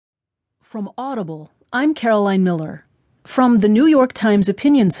From Audible, I'm Caroline Miller. From the New York Times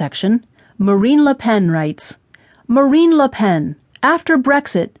opinion section, Marine Le Pen writes, Marine Le Pen, after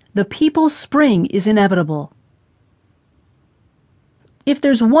Brexit, the people's spring is inevitable. If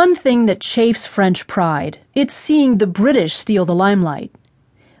there's one thing that chafes French pride, it's seeing the British steal the limelight.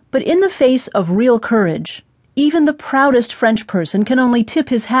 But in the face of real courage, even the proudest French person can only tip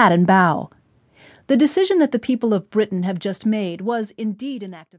his hat and bow. The decision that the people of Britain have just made was indeed an act of